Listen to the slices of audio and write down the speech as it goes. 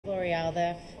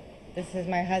Alhadeff. This is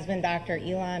my husband, Dr.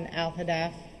 Alyssa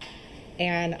Alhadeff,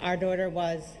 and our daughter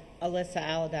was Alyssa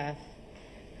Alhadeff,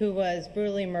 who was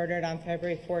brutally murdered on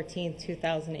February 14,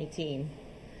 2018.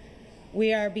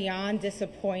 We are beyond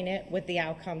disappointed with the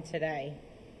outcome today.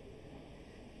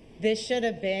 This should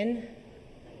have been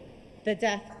the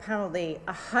death penalty,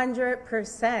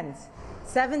 100%.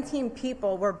 17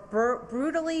 people were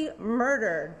brutally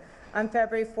murdered on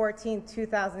February 14,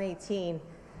 2018.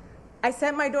 I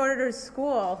sent my daughter to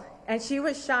school, and she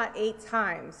was shot 8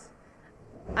 times.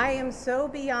 I am so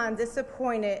beyond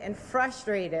disappointed and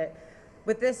frustrated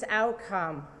with this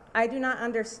outcome. I do not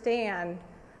understand.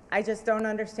 I just don't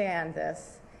understand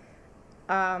this.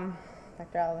 Dr.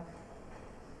 Alhadeff.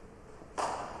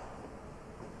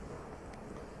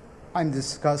 I'm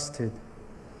disgusted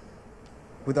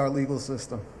with our legal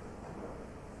system.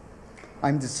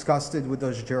 I'm disgusted with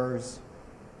those jurors.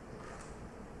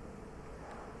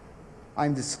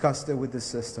 I'm disgusted with the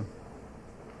system.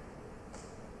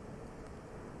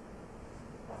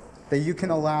 That you can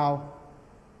allow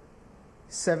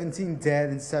 17 dead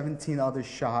and 17 others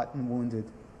shot and wounded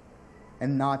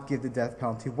and not give the death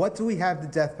penalty. What do we have the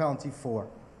death penalty for?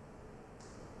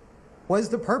 What is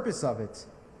the purpose of it?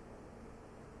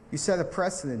 You set a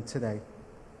precedent today.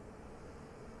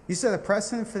 You set a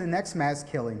precedent for the next mass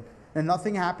killing, and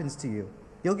nothing happens to you.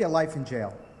 You'll get life in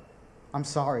jail. I'm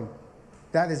sorry.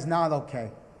 That is not okay.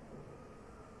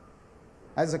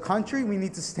 As a country, we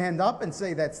need to stand up and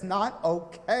say that's not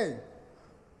okay.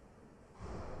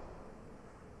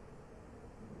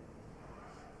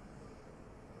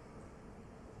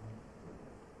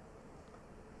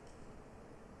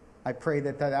 I pray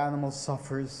that that animal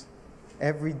suffers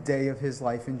every day of his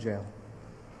life in jail.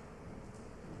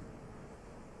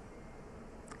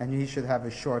 And he should have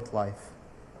a short life.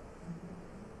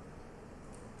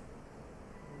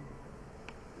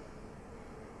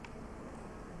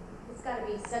 It's got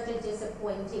to be such a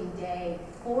disappointing day.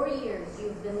 4 years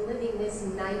you've been living this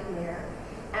nightmare,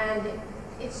 and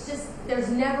it's just, there's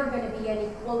never going to be any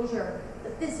closure.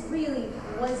 But this really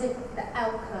wasn't the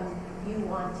outcome you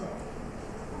wanted.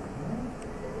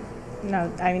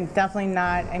 No, I mean, definitely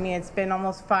not. I mean, it's been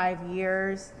almost 5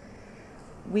 years.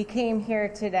 We came here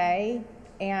today,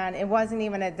 and it wasn't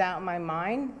even a doubt in my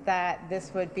mind that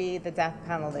this would be the death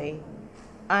penalty.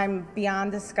 I'm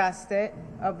beyond disgusted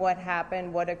of what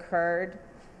happened, what occurred.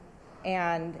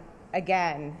 And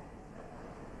again,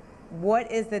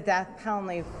 what is the death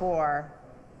penalty for,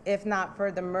 if not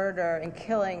for the murder and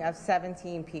killing of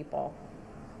 17 people?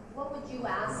 What would you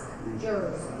ask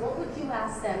jurors? What would you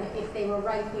ask them if they were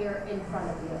right here in front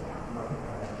of you?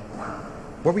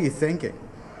 What were you thinking?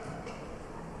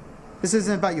 This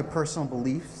isn't about your personal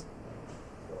beliefs.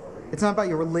 It's not about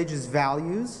your religious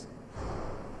values.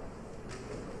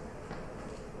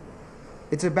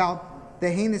 It's about the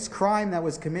heinous crime that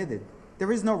was committed.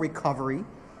 There is no recovery.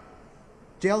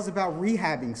 Jail's about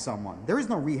rehabbing someone. There is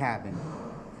no rehabbing.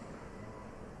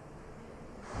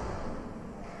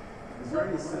 Is there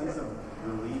any sense of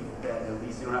relief that at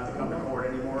least you don't have to come to court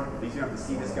anymore? At least you don't have to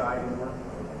see this guy anymore?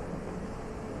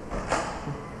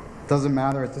 Doesn't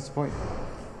matter at this point.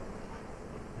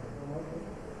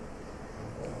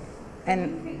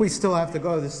 And we still have to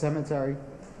go to the cemetery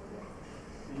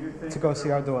to go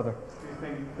see our daughter. Do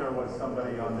you think there was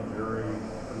somebody on the jury,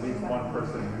 at least one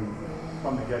person who,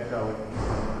 from the get-go, would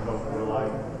vote for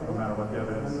life, no matter what the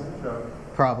evidence showed?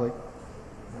 Probably.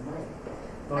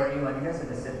 Laura, you guys had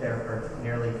to sit there for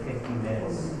nearly 50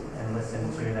 minutes and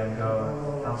listen to them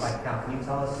go count by count. Can you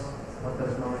tell us what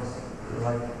those moments were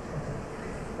like?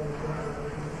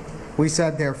 We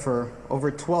sat there for over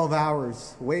 12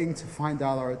 hours waiting to find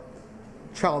out our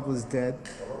child was dead.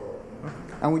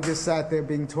 And we just sat there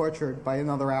being tortured by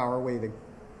another hour waiting.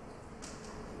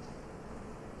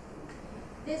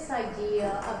 This idea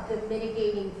of the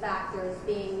mitigating factors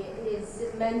being his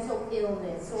mental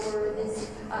illness or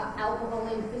this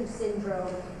alcohol-induced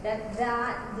syndrome, that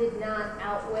did not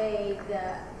outweigh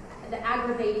the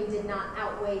aggravating did not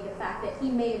outweigh the fact that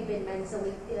he may have been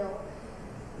mentally ill.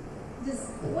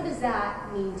 What does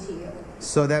that mean to you?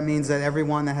 So that means that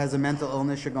everyone that has a mental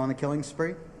illness should go on a killing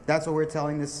spree? That's what we're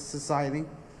telling this society?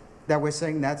 That we're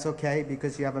saying that's okay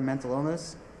because you have a mental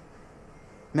illness?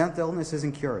 Mental illness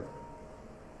isn't cured.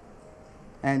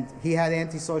 And he had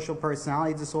antisocial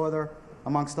personality disorder,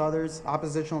 amongst others,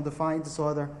 oppositional defiant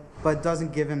disorder, but it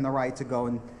doesn't give him the right to go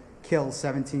and kill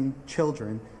 17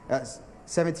 children,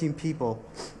 17 people.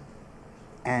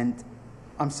 And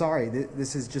I'm sorry,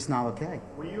 this is just not okay.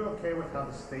 Were you okay with how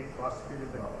the state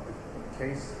prosecuted the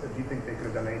case? Or do you think they could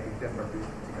have done anything different to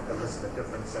get Alyssa a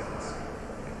different sentence?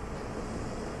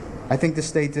 I think the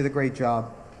state did a great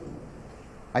job.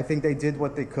 I think they did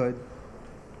what they could.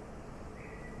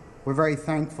 We're very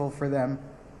thankful for them.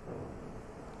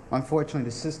 Unfortunately,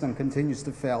 the system continues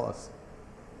to fail us.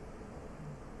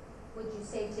 Would you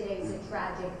say today's a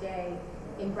tragic day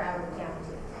in Broward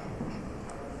County?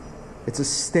 It's a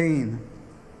stain.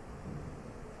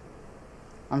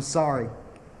 I'm sorry.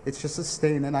 It's just a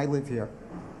stain, and I live here.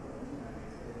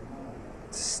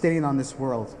 It's a stain on this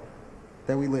world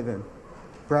that we live in.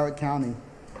 Broward County.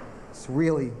 It's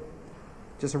really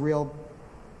just a real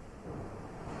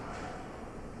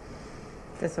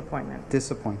Disappointment.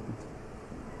 disappointment.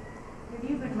 Have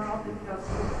you been robbed of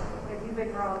justice? Have you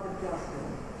been robbed of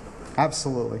justice?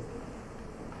 Absolutely.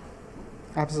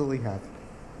 Absolutely have.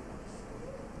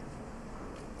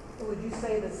 Would you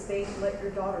say the state let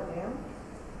your daughter down?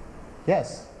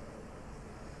 Yes.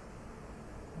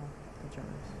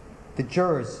 The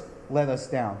jurors let us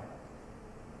down.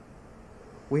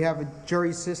 We have a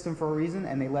jury system for a reason,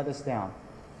 and they let us down.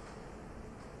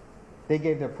 They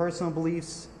gave their personal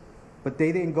beliefs, but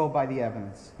they didn't go by the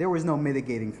evidence. There was no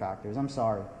mitigating factors. I'm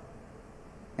sorry.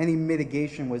 Any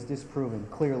mitigation was disproven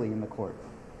clearly in the court.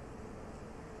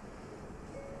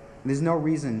 There's no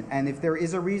reason, and if there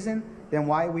is a reason, then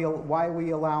why are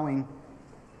we allowing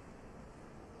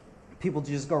people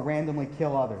to just go randomly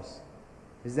kill others?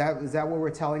 Is that what we're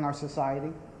telling our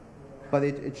society? But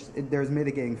there's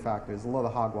mitigating factors, a lot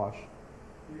of hogwash.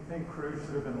 Do you think Cruz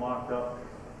should have been locked up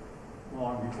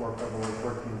long before February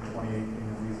 14,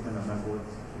 2018, at least in a mental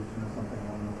institution or something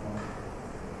along those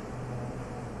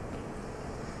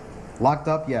lines? Locked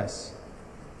up, yes.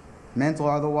 Mental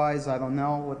or otherwise, I don't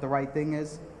know what the right thing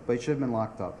is, but he should have been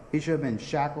locked up. He should have been in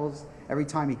shackles every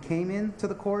time he came into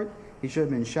the court. He should have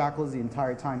been in shackles the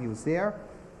entire time he was there.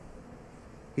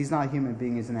 He's not a human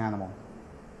being, he's an animal.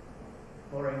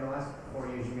 Lori, in the last 4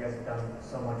 years, you guys have done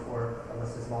so much work.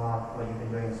 Alyssa's Law, what you've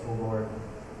been doing in the school board.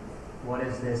 What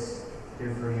does this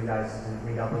do for you guys to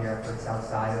redouble your efforts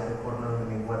outside of the courtroom? I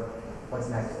mean, what's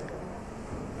next?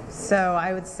 So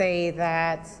I would say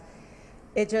that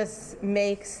it just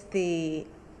makes the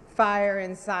fire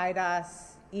inside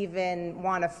us even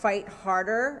want to fight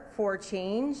harder for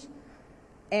change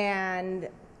and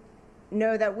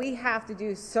know that we have to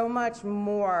do so much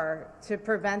more to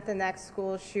prevent the next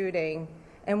school shooting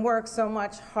and work so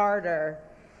much harder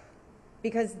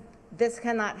because this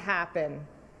cannot happen.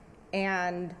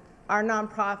 And our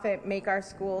nonprofit, Make Our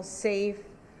Schools Safe,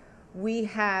 we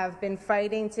have been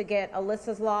fighting to get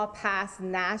Alyssa's Law passed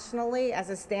nationally as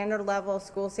a standard level of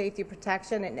school safety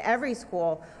protection in every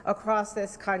school across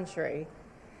this country,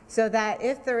 so that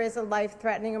if there is a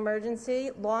life-threatening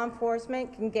emergency, law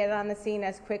enforcement can get on the scene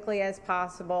as quickly as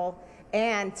possible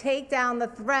and take down the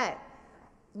threat.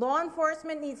 Law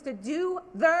enforcement needs to do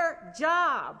their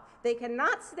job. They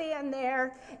cannot stand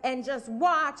there and just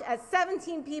watch as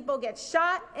 17 people get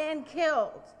shot and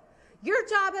killed. Your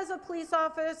job as a police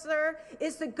officer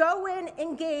is to go in,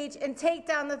 engage, and take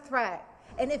down the threat.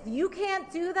 And if you can't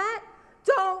do that,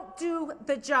 don't do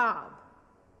the job.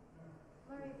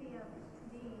 Lori, the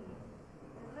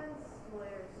defense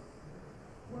lawyers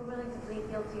were willing to plead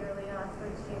guilty early on for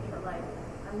exchange for life.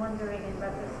 I'm wondering, in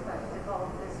retrospect, if all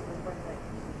of this was worth it,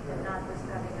 and not just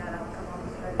having that outcome on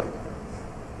the straight.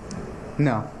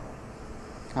 No,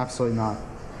 absolutely not.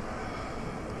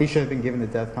 He should have been given the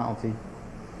death penalty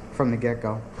from the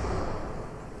get-go.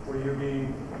 Will you be,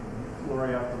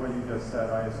 Lori, after what you just said,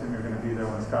 I assume you're going to be there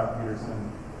when Scott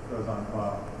Peterson goes on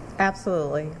trial?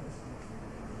 Absolutely.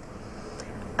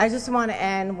 I just want to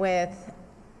end with,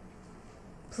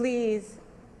 please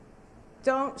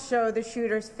don't show the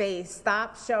shooter's face.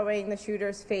 Stop showing the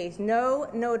shooter's face. No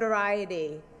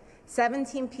notoriety.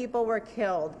 17 people were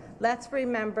killed. Let's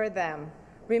remember them.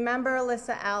 Remember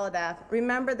Alyssa Alhadeff.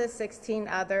 Remember the 16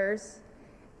 others.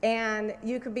 And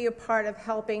you could be a part of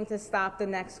helping to stop the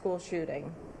next school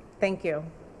shooting. Thank you.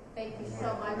 Thank you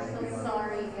so much. So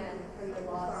sorry again for your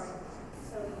loss.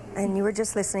 And you were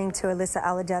just listening to Alyssa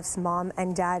Alhadeff's mom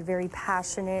and dad, very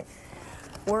passionate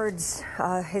words.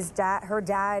 Her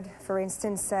dad, for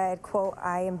instance, said, quote,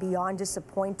 "I am beyond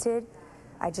disappointed.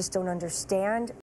 I just don't understand."